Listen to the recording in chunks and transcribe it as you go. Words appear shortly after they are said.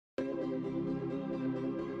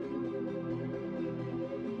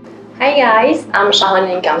Hi guys, I'm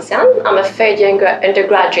Mahensingh. I'm a third-year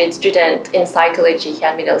undergraduate student in psychology here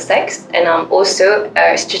at Middlesex, and I'm also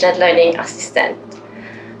a student learning assistant.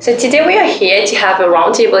 So today we are here to have a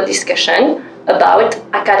roundtable discussion about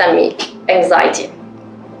academic anxiety.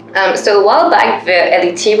 So a while back, the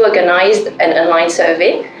LET organized an online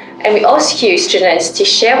survey, and we asked you students to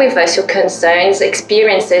share with us your concerns,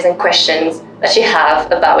 experiences, and questions that you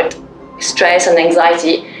have about stress and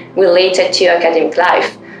anxiety related to your academic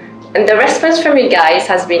life. And the response from you guys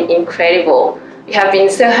has been incredible. You have been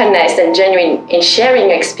so honest and genuine in sharing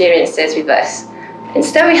your experiences with us. And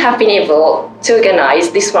so we have been able to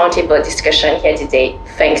organize this roundtable discussion here today,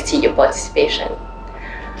 thanks to your participation.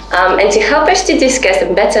 And to help us to discuss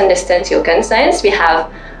and better understand your concerns, we have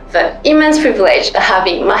the immense privilege of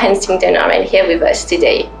having Mahensingh Deonaran here with us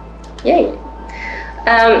today. Yay!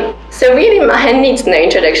 So really, Mahen needs no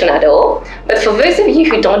introduction at all. But for those of you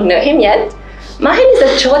who don't know him yet, Mahen is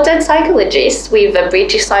a chartered psychologist with the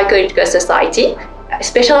British Psychological Society,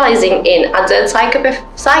 specializing in adult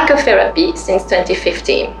psychotherapy since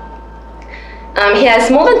 2015. He has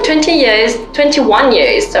more than 21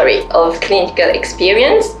 years of clinical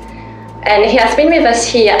experience, and he has been with us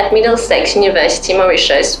here at Middlesex University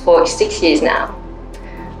Mauritius for 6 years now.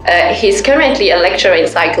 He's currently a lecturer in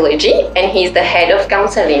psychology, and he's the head of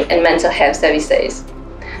Counselling and Mental Health Services.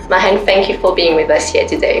 Mahen, thank you for being with us here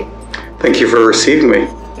today. Thank you for receiving me.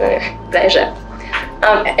 Pleasure.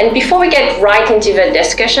 And before we get right into the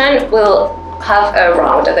discussion, we'll have a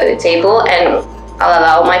round over the table, and I'll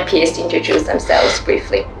allow my peers to introduce themselves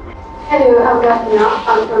briefly. Hello, I'm Daphna.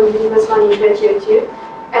 I'm from the University Graduate Year,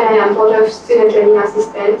 and I am board of student learning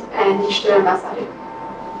assistant and digital ambassador.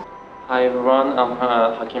 Hi everyone, I'm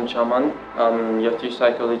Hakim Chaman. I'm Year 2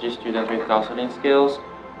 psychology student with counseling skills,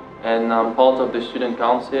 and I'm part of the student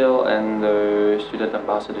council and the student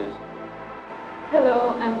ambassadors.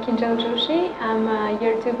 Hello, I'm Kinjal Joshi. I'm a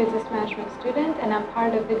Year 2 business management student, and I'm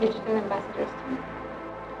part of the digital ambassadors team.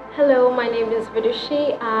 Hello, my name is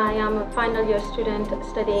Vidushi. I am a final year student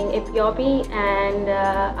studying APOB, and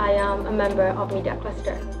I am a member of Media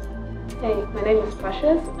Cluster. Hey, my name is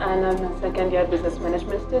Precious, and I'm a second year business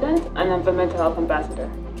management student, and I'm the mental health ambassador.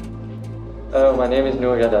 My name is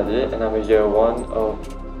Noor Yadadi, and I'm a year 1 of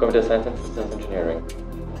computer science and systems engineering.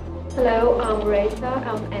 Hello, I'm Raisa.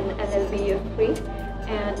 I'm an LLB Year 3,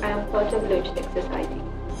 and I am part of Logistics Society.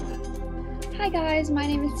 Hi guys, my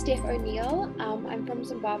name is Steph O'Neill. I'm from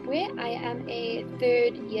Zimbabwe. I am a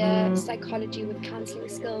third year psychology with counselling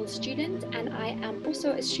skills student, and I am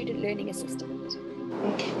also a student learning assistant.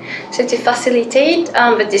 Okay. So to facilitate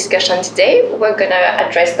the discussion today, we're going to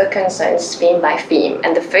address the concerns theme by theme.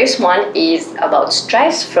 And the first one is about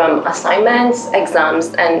stress from assignments,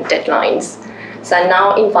 exams, and deadlines. So I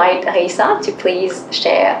now invite Raisa to please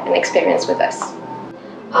share an experience with us.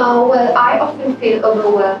 Well, I often feel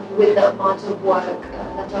overwhelmed with the amount of work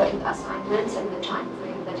that are in the assignments and the time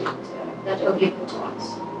frame that are given to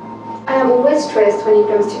us. I am always stressed when it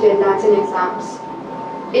comes to deadlines and exams.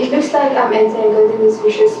 It looks like I'm entangled in this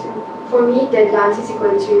vicious loop. For me, deadlines is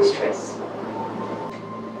equal to stress.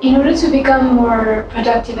 In order to become more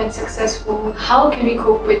productive and successful, how can we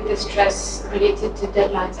cope with the stress related to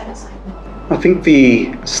deadlines and assignments? I think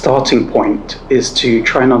the starting point is to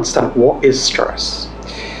try and understand what is stress.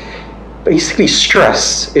 Basically,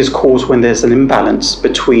 stress is caused when there's an imbalance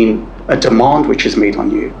between a demand which is made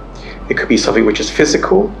on you. It could be something which is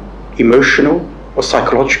physical, emotional, or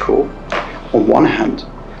psychological on one hand,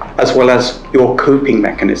 as well as your coping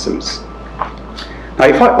mechanisms. Now,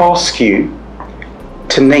 if I ask you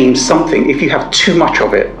to name something, if you have too much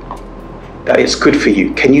of it, that is good for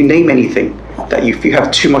you, can you name anything that if you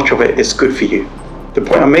have too much of it, it's good for you? The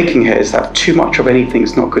point I'm making here is that too much of anything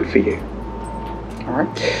is not good for you. All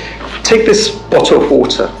right? Take this bottle of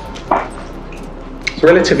water. It's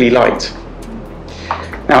relatively light.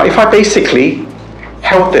 Now, if I basically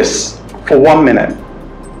held this for 1 minute,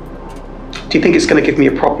 do you think it's going to give me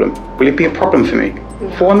a problem? Will it be a problem for me?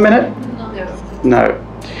 No. For 1 minute? No. No.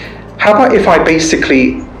 How about if I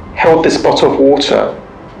basically held this bottle of water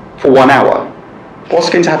for 1 hour? What's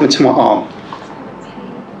going to happen to my arm?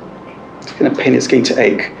 It's going to pain, it's going to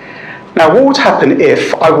ache. Now, what would happen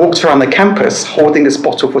if I walked around the campus holding this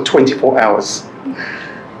bottle for 24 hours?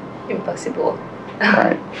 Impossible.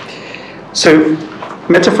 Right. So,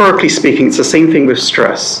 metaphorically speaking, it's the same thing with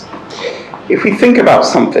stress. If we think about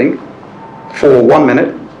something for 1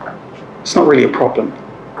 minute, it's not really a problem.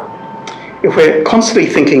 If we're constantly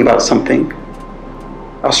thinking about something,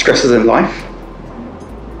 our stresses in life,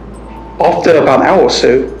 after about an hour or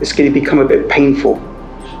so, it's going to become a bit painful.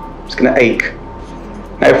 It's going to ache.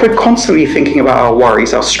 Now, if we're constantly thinking about our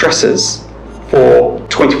worries, our stresses, for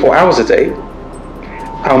 24 hours a day,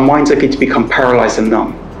 our minds are going to become paralyzed and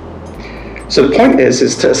numb. So the point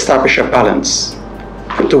is to establish a balance.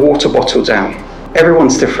 Put the water bottle down.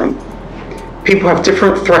 Everyone's different. People have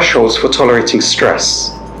different thresholds for tolerating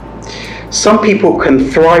stress. Some people can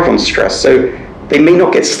thrive on stress, so they may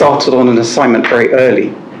not get started on an assignment very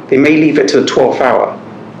early. They may leave it to the 12th hour.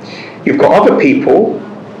 You've got other people,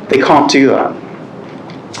 they can't do that.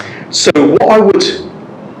 So what I would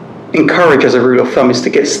encourage as a rule of thumb is to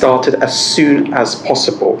get started as soon as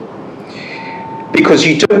possible. Because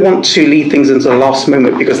you don't want to leave things into the last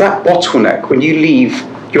moment, because that bottleneck, when you leave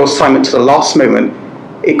your assignment to the last moment,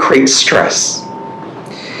 it creates stress.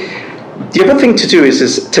 The other thing to do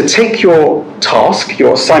is to take your task,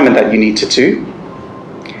 your assignment that you need to do,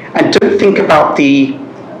 and don't think about the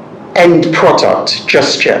end product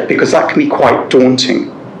just yet, because that can be quite daunting.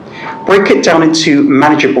 Break it down into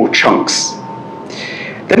manageable chunks.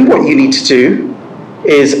 Then what you need to do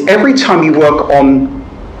is every time you work on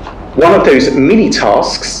one of those mini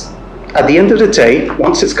tasks, at the end of the day,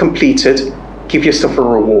 once it's completed, give yourself a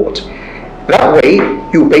reward. That way,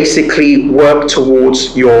 you basically work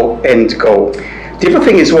towards your end goal. The other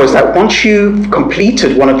thing is that once you've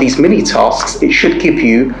completed one of these mini tasks, it should give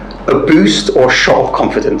you a boost or shot of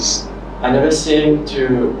confidence. I never seem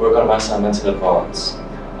to work on my assignments in advance.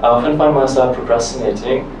 I often find myself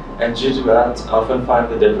procrastinating, and due to that, I often find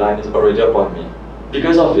the deadline is already upon me.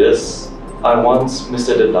 Because of this, I once missed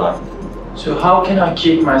a deadline. So how can I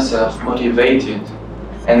keep myself motivated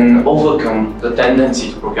and overcome the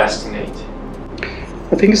tendency to procrastinate?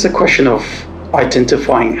 I think it's a question of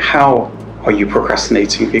identifying how are you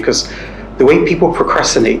procrastinating, because the way people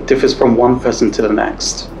procrastinate differs from one person to the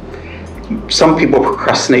next. Some people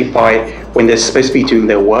procrastinate by when they're supposed to be doing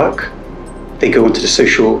their work, they go onto the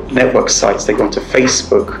social network sites, they go onto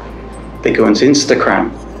Facebook, they go onto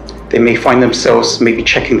Instagram. They may find themselves maybe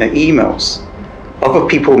checking their emails. Other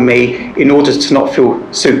people may, in order to not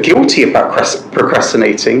feel so guilty about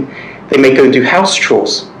procrastinating, they may go and do house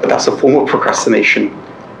chores, but that's a form of procrastination.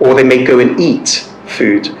 Or they may go and eat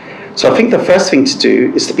food. So I think the first thing to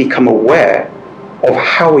do is to become aware of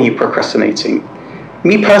how are you procrastinating.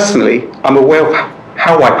 Me personally, I'm aware of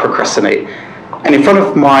how I procrastinate. And in front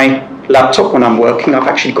of my laptop when I'm working, I've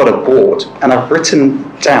actually got a board and I've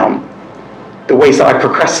written down the ways that I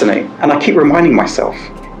procrastinate, and I keep reminding myself.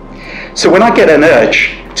 So when I get an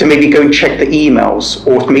urge to maybe go and check the emails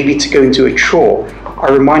or maybe to go and do a chore,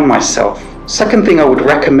 I remind myself. Second thing I would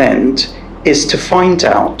recommend is to find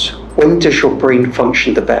out, when does your brain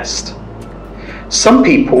function the best? Some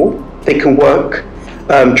people, they can work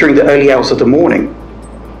during the early hours of the morning.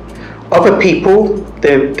 Other people,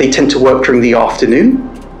 they tend to work during the afternoon.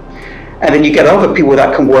 And then you get other people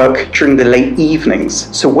that can work during the late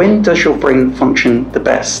evenings. So when does your brain function the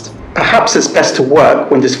best? Perhaps it's best to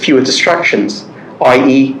work when there's fewer distractions,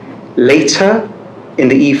 i.e. later in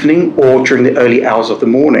the evening or during the early hours of the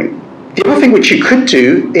morning. The other thing which you could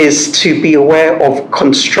do is to be aware of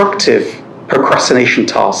constructive procrastination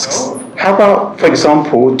tasks. How about, for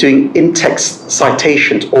example, doing in-text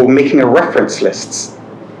citations or making a reference lists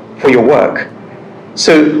for your work?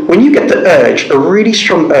 So when you get the urge, a really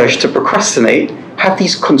strong urge to procrastinate, have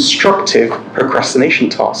these constructive procrastination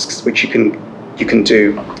tasks which you can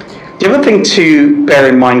do. The other thing to bear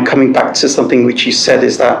in mind, coming back to something which you said,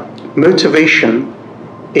 is that motivation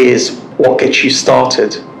is what gets you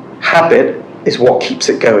started. Habit is what keeps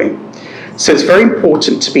it going. So it's very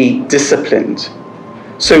important to be disciplined.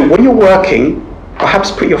 So when you're working, perhaps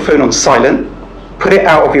put your phone on silent, put it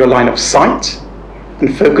out of your line of sight,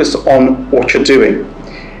 and focus on what you're doing.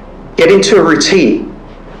 Get into a routine.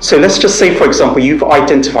 So let's just say, for example, you've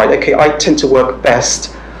identified, okay, I tend to work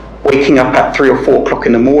best waking up at 3 or 4 o'clock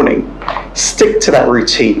in the morning. Stick to that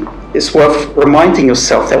routine. It's worth reminding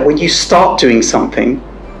yourself that when you start doing something,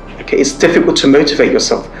 okay, it's difficult to motivate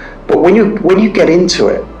yourself. But when you get into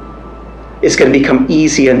it, it's going to become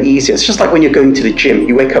easier and easier. It's just like when you're going to the gym.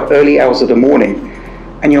 You wake up early hours of the morning,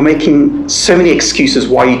 and you're making so many excuses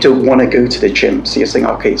why you don't want to go to the gym. So you're saying,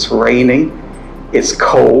 okay, it's raining, it's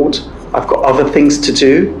cold, I've got other things to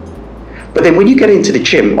do. But then when you get into the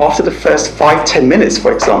gym, after the first 5-10 minutes,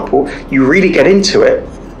 for example, you really get into it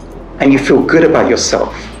and you feel good about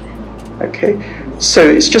yourself. Okay? So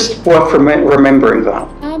it's just worth remembering that.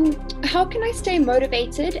 How can I stay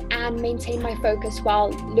motivated and maintain my focus while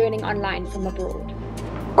learning online from abroad?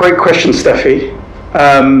 Great question, Steffi.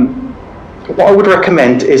 What I would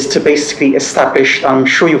recommend is to basically establish, I'm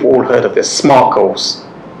sure you've all heard of this, SMART goals.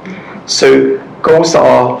 So goals that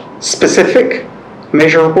are specific,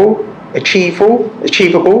 measurable, achievable,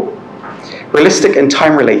 realistic, and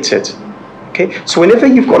time-related. Okay? So whenever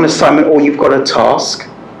you've got an assignment or you've got a task,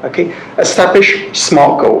 Okay, establish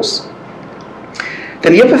SMART goals.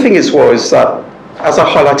 Then the other thing was that, as I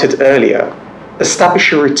highlighted earlier,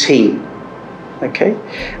 establish a routine. Okay,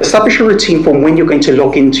 establish a routine from when you're going to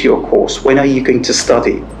log into your course, when are you going to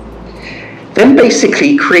study. Then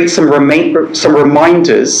basically create some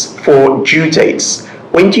reminders for due dates.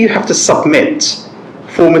 When do you have to submit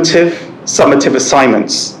formative, summative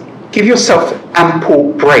assignments? Give yourself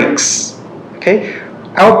ample breaks. Okay,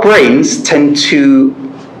 our brains tend to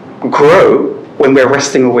grow when we're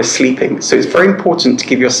resting or we're sleeping. So it's very important to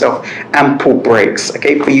give yourself ample breaks,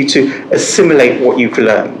 okay, for you to assimilate what you've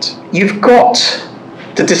learned. You've got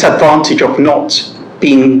the disadvantage of not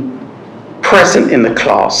being present in the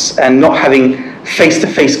class and not having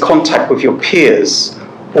face-to-face contact with your peers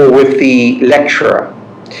or with the lecturer.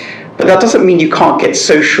 But that doesn't mean you can't get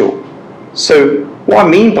social. So what I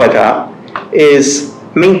mean by that is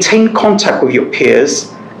maintain contact with your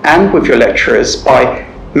peers and with your lecturers by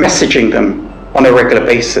messaging them on a regular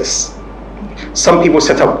basis. Some people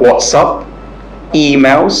set up WhatsApp,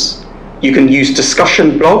 emails, you can use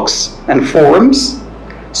discussion blogs and forums,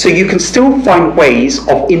 so you can still find ways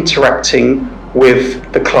of interacting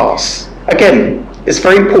with the class. Again, it's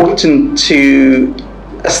very important to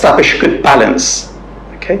establish a good balance.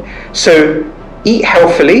 Okay, so eat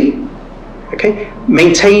healthily. Okay,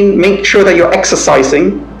 make sure that you're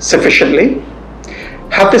exercising sufficiently.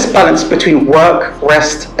 Have this balance between work,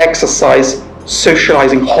 rest, exercise,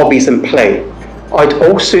 socializing, hobbies, and play. I'd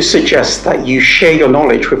also suggest that you share your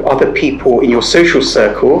knowledge with other people in your social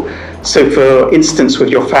circle. So for instance, with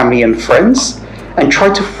your family and friends, and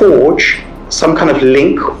try to forge some kind of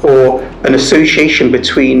link or an association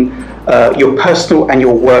between your personal and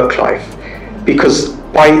your work life. Because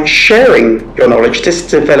by sharing your knowledge, this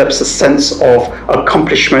develops a sense of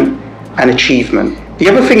accomplishment and achievement. The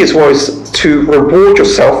other thing was to reward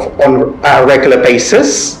yourself on a regular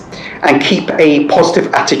basis and keep a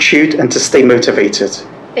positive attitude and to stay motivated.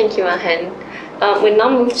 Thank you, Mahen. We'll now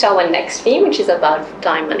move to our next theme, which is about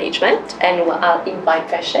time management, and I'll invite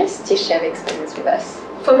Precious to share the experience with us.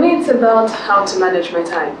 For me, it's about how to manage my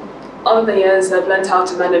time. Over the years, I've learned how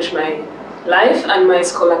to manage my life and my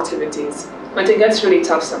school activities, but it gets really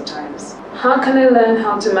tough sometimes. How can I learn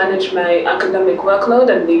how to manage my academic workload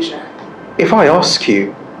and leisure? If I ask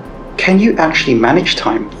you, can you actually manage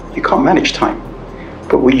time? You can't manage time.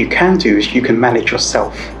 But what you can do is you can manage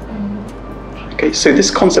yourself. Okay, so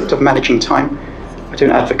this concept of managing time, I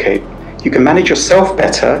don't advocate. You can manage yourself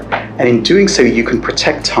better, and in doing so, you can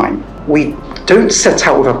protect time. We don't set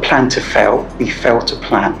out with a plan to fail, we fail to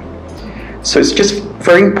plan. So it's just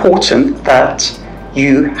very important that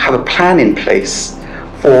you have a plan in place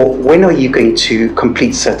for when are you going to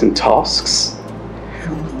complete certain tasks,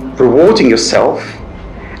 rewarding yourself,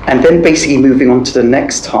 and then basically moving on to the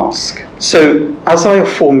next task. So as I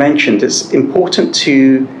aforementioned, it's important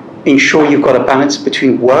to ensure you've got a balance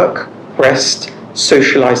between work, rest,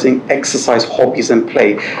 socializing, exercise, hobbies, and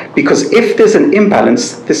play. Because if there's an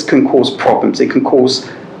imbalance, this can cause problems. It can cause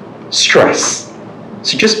stress.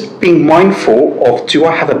 So just being mindful of, do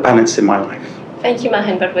I have a balance in my life? Thank you,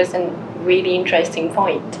 Mahen. That was a really interesting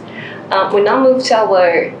point. We now move to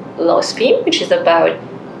our last theme, which is about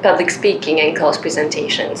public speaking and class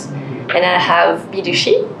presentations. And I have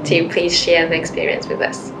Vidushi to please share the experience with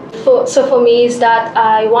us. So for me is that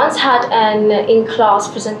I once had an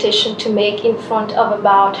in-class presentation to make in front of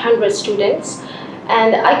about 100 students,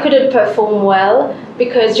 and I couldn't perform well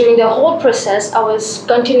because during the whole process I was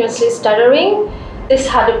continuously stuttering. This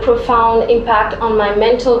had a profound impact on my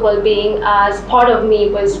mental well-being, as part of me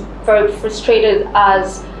was very frustrated at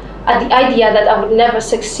the idea that I would never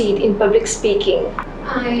succeed in public speaking.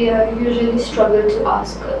 I usually struggle to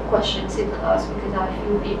ask questions in class because I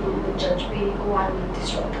feel people will judge me or I will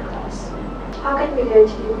disrupt the class. How can we learn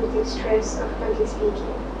to deal with the stress of public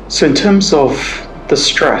speaking? So in terms of the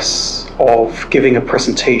stress of giving a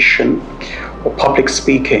presentation or public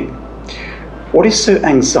speaking, what is so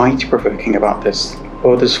anxiety-provoking about this?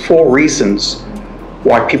 Well, there's 4 reasons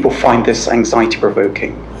why people find this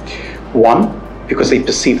anxiety-provoking. 1, because they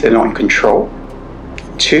perceive they're not in control.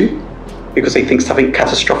 2, because they think something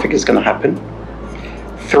catastrophic is going to happen.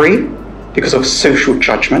 3, because of social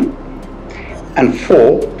judgment. And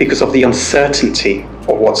 4, because of the uncertainty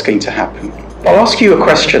of what's going to happen. I'll ask you a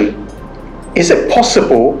question. Is it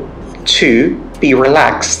possible to be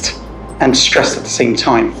relaxed and stressed at the same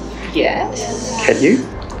time? Yes. Can you?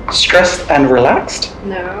 Stressed and relaxed?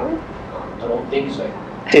 No. I don't think so.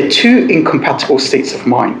 They're 2 incompatible states of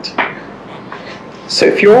mind. So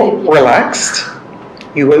if you're relaxed,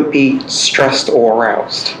 you won't be stressed or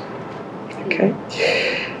aroused. Okay?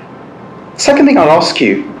 Second thing I'll ask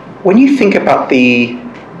you, when you think about the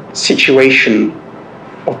situation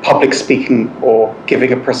of public speaking or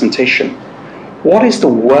giving a presentation, what is the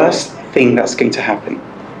worst thing that's going to happen?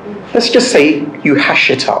 Let's just say you hash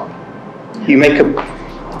it up. You make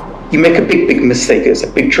a big mistake, it's a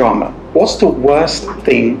big drama. What's the worst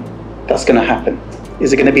thing that's going to happen?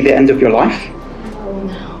 Is it going to be the end of your life?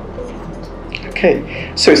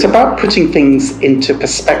 Okay, so it's about putting things into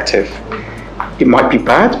perspective. It might be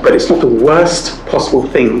bad, but it's not the worst possible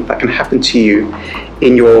thing that can happen to you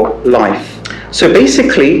in your life. So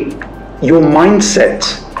basically, your mindset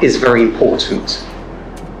is very important.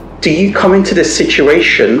 Do you come into this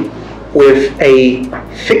situation with a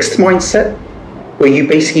fixed mindset, where you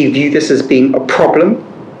basically view this as being a problem?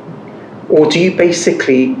 Or do you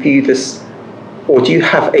basically view this, or do you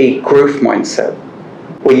have a growth mindset,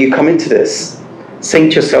 where you come into this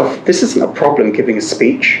saying to yourself, this isn't a problem giving a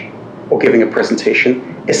speech or giving a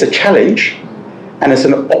presentation, it's a challenge, and it's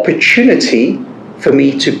an opportunity for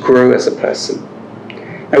me to grow as a person.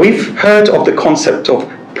 Now, we've heard of the concept of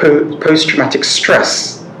post-traumatic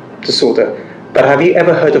stress disorder, but have you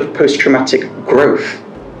ever heard of post-traumatic growth?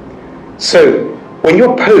 So, when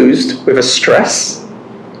you're posed with a stress,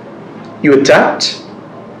 you adapt,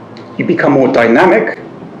 you become more dynamic,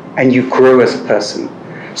 and you grow as a person.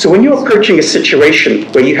 So when you're approaching a situation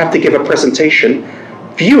where you have to give a presentation,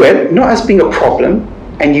 view it not as being a problem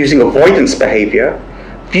and using avoidance behavior.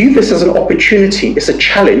 View this as an opportunity, it's a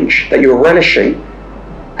challenge that you're relishing.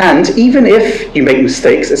 And even if you make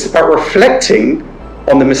mistakes, it's about reflecting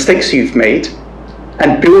on the mistakes you've made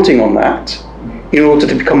and building on that in order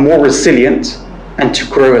to become more resilient and to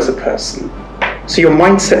grow as a person. So your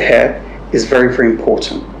mindset here is very, very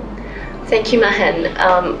important. Thank you,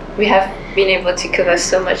 Mahen. We have been able to cover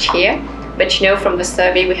so much here, but you know, from the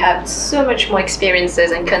survey, we have so much more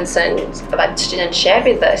experiences and concerns about students shared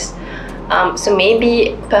with us. So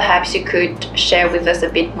maybe perhaps you could share with us a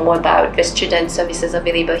bit more about the student services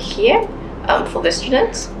available here for the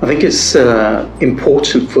students. I think it's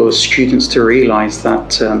important for students to realize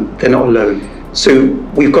that they're not alone. So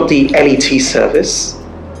we've got the LET service.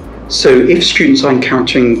 So if students are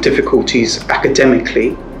encountering difficulties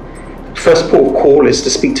academically, first port of call is to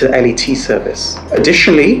speak to the LET service.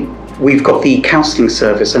 Additionally, we've got the counselling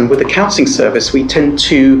service, and with the counselling service, we tend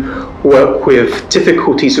to work with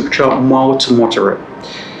difficulties which are mild to moderate.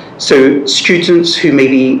 So students who may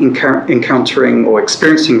be encountering or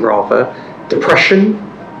experiencing rather depression,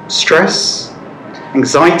 stress,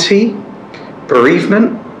 anxiety,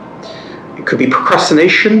 bereavement, it could be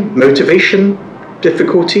procrastination, motivation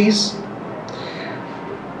difficulties.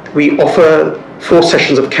 We offer 4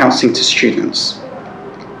 sessions of counselling to students.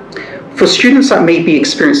 For students that may be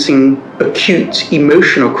experiencing acute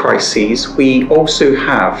emotional crises, we also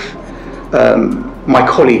have my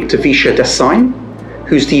colleague Davisha Desai,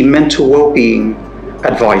 who's the mental well-being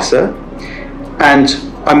advisor, and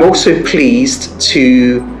I'm also pleased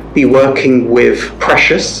to be working with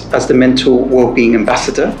Precious as the mental well-being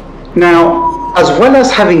ambassador. Now, as well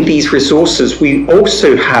as having these resources, we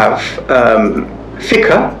also have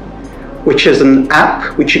FICA, which is an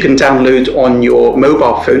app which you can download on your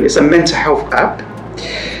mobile phone. It's a mental health app.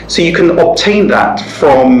 So you can obtain that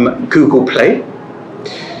from Google Play.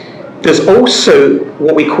 There's also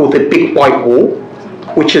what we call the Big White Wall,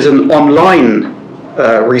 which is an online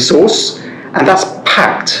resource, and that's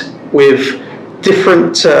packed with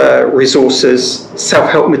different resources,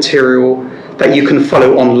 self-help material that you can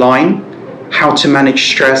follow online. How to manage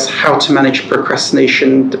stress, how to manage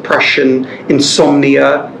procrastination, depression,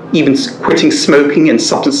 insomnia, even quitting smoking and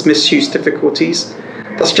substance misuse difficulties.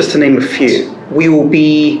 That's just to name a few. We will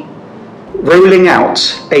be rolling out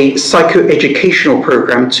a psychoeducational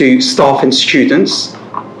program to staff and students.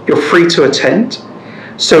 You're free to attend.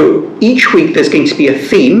 So each week there's going to be a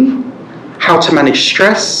theme: how to manage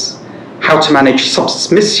stress, how to manage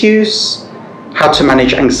substance misuse, how to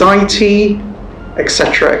manage anxiety,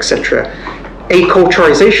 etc., etc.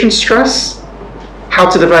 Acculturization stress, how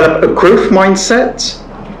to develop a growth mindset,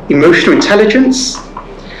 emotional intelligence.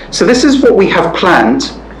 So this is what we have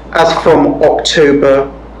planned as from October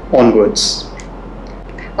onwards.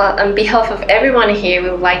 Well, on behalf of everyone here, we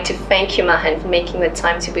would like to thank you, Mahen, for making the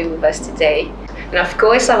time to be with us today. And of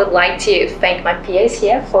course, I would like to thank my peers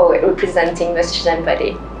here for representing the student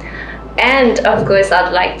body. And of course,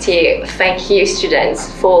 I'd like to thank you,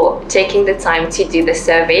 students, for taking the time to do the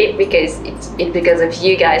survey, because it's because of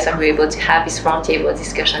you guys that we're able to have this roundtable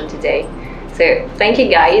discussion today. So thank you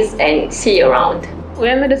guys, and see you around. We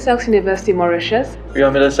are Middlesex University Mauritius. We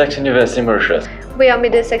are Middlesex University Mauritius. We are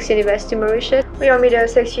Middlesex University Mauritius. We are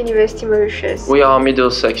Middlesex University Mauritius. We are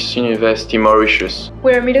Middlesex University Mauritius.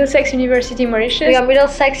 We are Middlesex University Mauritius. We are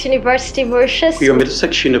Middlesex University Mauritius. We are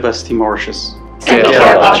Middlesex University Mauritius. Care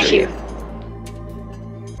about you.